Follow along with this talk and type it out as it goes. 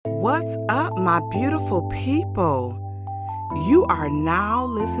What's up, my beautiful people? You are now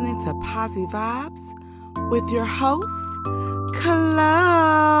listening to Posy Vibes with your host, Chloe.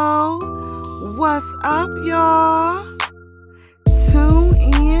 What's up, y'all? Tune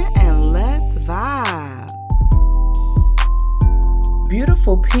in and let's vibe.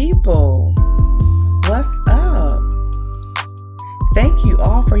 Beautiful people, what's up? Thank you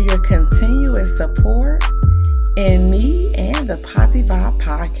all for your continuous support in me and the Posy Vibe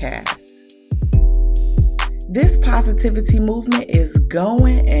podcast. This positivity movement is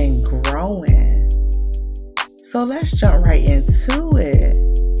going and growing. So let's jump right into it.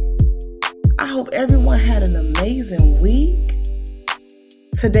 I hope everyone had an amazing week.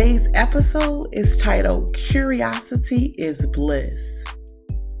 Today's episode is titled Curiosity is Bliss.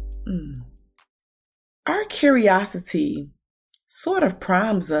 Our curiosity sort of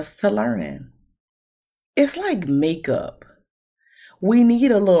primes us to learning. It's like makeup. We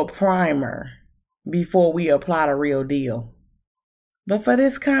need a little primer before we apply the real deal. But for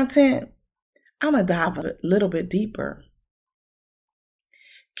this content, I'm going to dive a little bit deeper.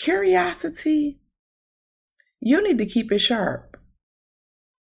 Curiosity, you need to keep it sharp.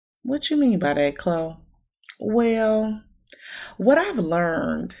 What you mean by that, Chloe? Well, what I've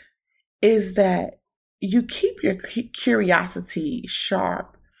learned is that you keep your curiosity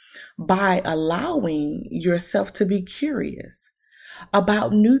sharp by allowing yourself to be curious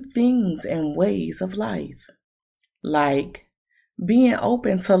about new things and ways of life, like being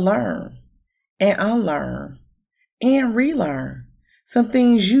open to learn and unlearn and relearn some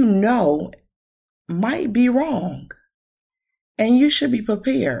things you know might be wrong, and you should be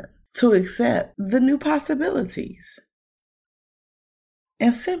prepared to accept the new possibilities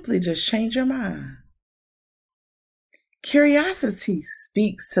and simply just change your mind. Curiosity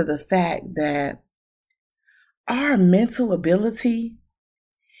speaks to the fact that our mental ability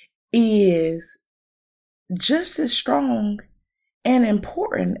is just as strong and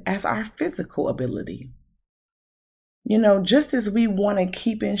important as our physical ability. You know, just as we want to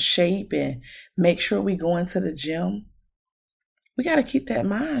keep in shape and make sure we go into the gym, we got to keep that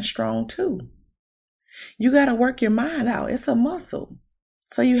mind strong too. You got to work your mind out. It's a muscle.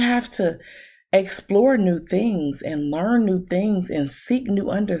 So you have to explore new things and learn new things and seek new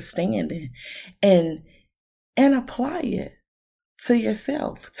understanding and apply it to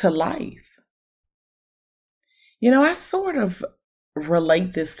yourself, to life. You know, I sort of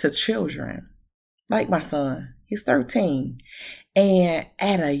relate this to children, like my son. He's 13. And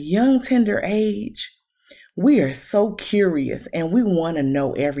at a young, tender age, we are so curious and we want to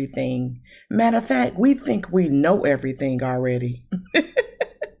know everything. Matter of fact, we think we know everything already.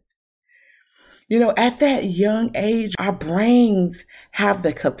 You know, at that young age, our brains have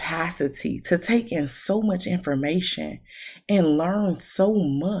the capacity to take in so much information and learn so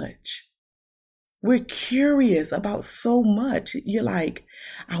much. We're curious about so much. You're like,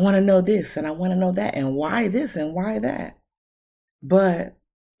 I want to know this and I want to know that and why this and why that. But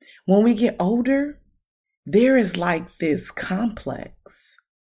when we get older, there is like this complex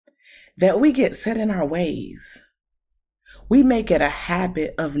that we get set in our ways. We make it a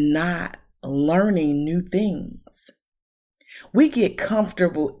habit of not learning new things. We get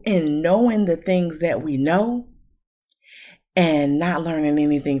comfortable in knowing the things that we know and not learning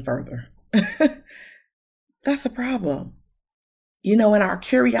anything further. That's a problem. You know, and our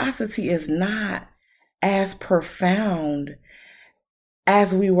curiosity is not as profound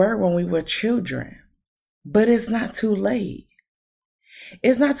as we were when we were children, but it's not too late.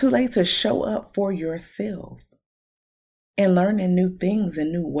 It's not too late to show up for yourself and learning new things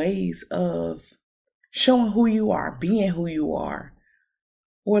and new ways of showing who you are, being who you are,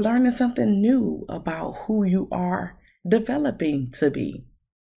 or learning something new about who you are developing to be.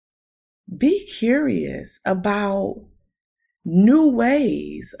 Be curious about new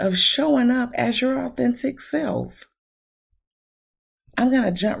ways of showing up as your authentic self. I'm going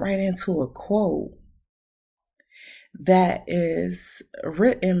to jump right into a quote that is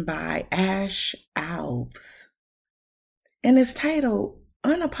written by Ash Alves. And it's titled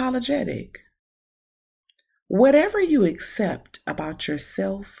Unapologetic. Whatever you accept about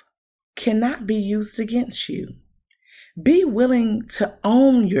yourself cannot be used against you. Be willing to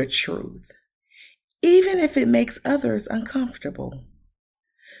own your truth, even if it makes others uncomfortable.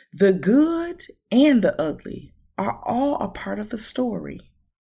 The good and the ugly are all a part of the story.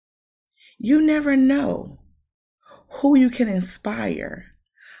 You never know who you can inspire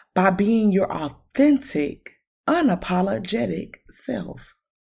by being your authentic, unapologetic self.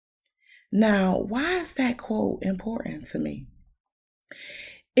 Now, why is that quote important to me?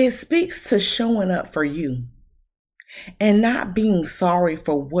 It speaks to showing up for you, and not being sorry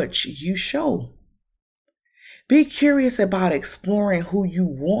for what you show. Be curious about exploring who you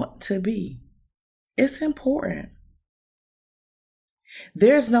want to be. It's important.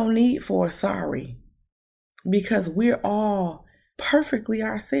 There's no need for a sorry because we're all perfectly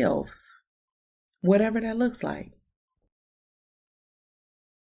ourselves, whatever that looks like.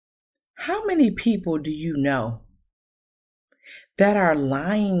 How many people do you know that are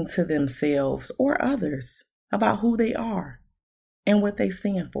lying to themselves or others about who they are and what they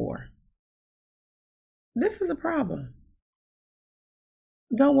stand for? This is a problem.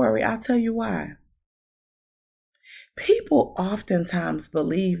 Don't worry, I'll tell you why. People oftentimes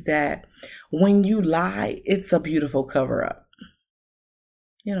believe that when you lie, it's a beautiful cover up.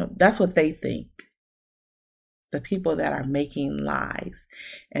 That's what they think. The people that are making lies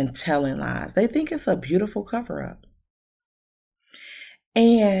and telling lies, they think it's a beautiful cover up.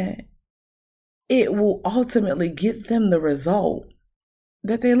 And it will ultimately get them the result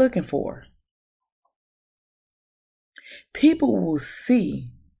that they're looking for. People will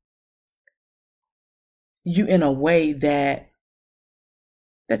see you in a way that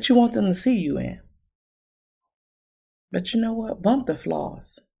you want them to see you in. But you know what? Bump the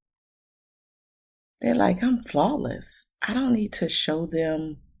flaws. They're like, I'm flawless. I don't need to show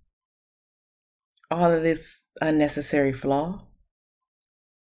them all of this unnecessary flaw.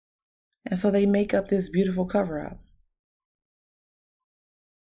 And so they make up this beautiful cover up.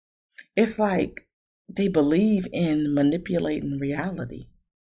 It's like they believe in manipulating reality.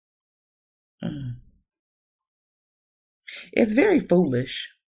 It's very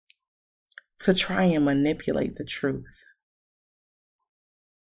foolish to try and manipulate the truth.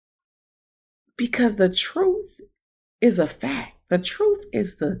 Because the truth is a fact. The truth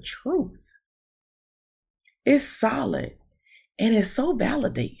is the truth. It's solid and it's so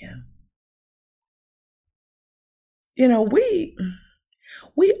validating.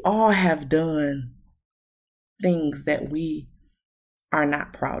 We all have done things that we are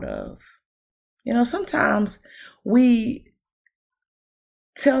not proud of. Sometimes we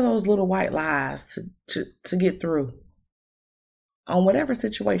tell those little white lies to get through on whatever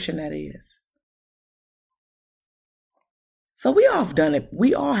situation that is. So we all have done it.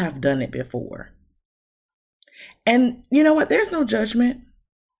 We all have done it before. And you know what? There's no judgment.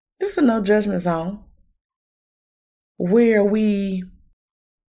 This is a no judgment zone where we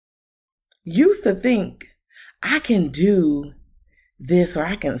used to think, I can do this or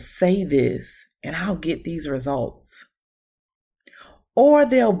I can say this and I'll get these results. Or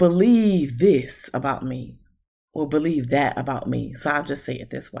they'll believe this about me or believe that about me. So I'll just say it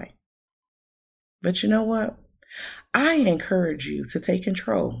this way. But you know what? I encourage you to take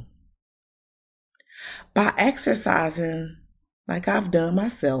control by exercising like I've done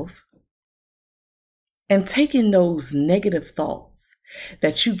myself and taking those negative thoughts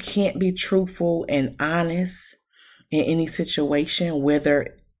that you can't be truthful and honest in any situation,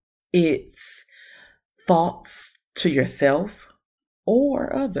 whether it's thoughts to yourself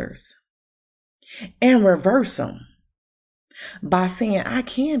or others, and reverse them by saying, I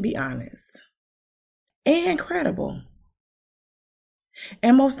can be honest and credible.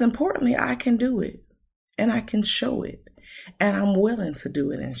 And most importantly, I can do it and I can show it and I'm willing to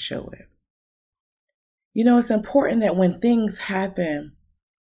do it and show it. It's important that when things happen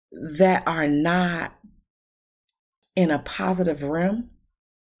that are not in a positive realm,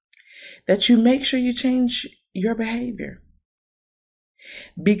 that you make sure you change your behavior.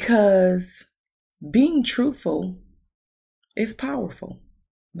 Because being truthful is powerful.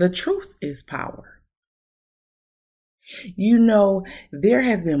 The truth is power. There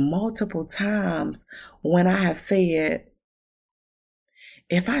has been multiple times when I have said,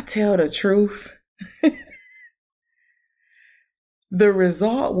 if I tell the truth, the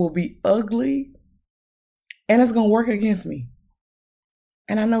result will be ugly and it's going to work against me.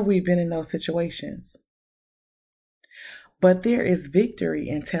 And I know we've been in those situations. But there is victory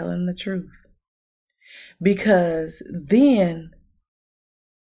in telling the truth. Because then...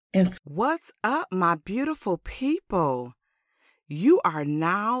 What's up, my beautiful people? You are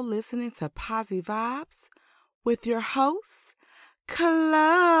now listening to Posy Vibes with your host,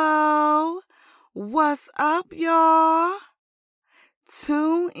 Chloe. What's up, y'all?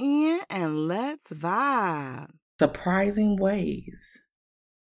 Tune in and let's vibe. Surprising ways.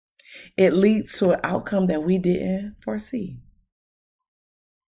 It leads to an outcome that we didn't foresee.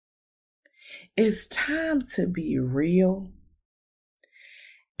 It's time to be real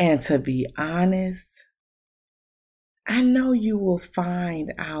and to be honest. I know you will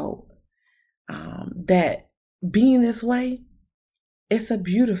find out that being this way, it's a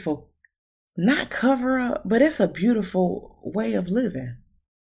beautiful Not cover up, but it's a beautiful way of living.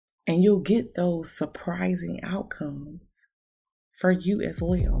 And you'll get those surprising outcomes for you as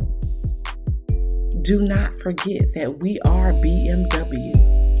well. Do not forget that we are BMW,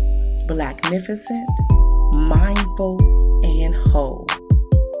 Blacknificent, mindful, and whole.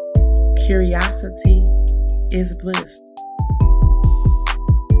 Curiosity is bliss.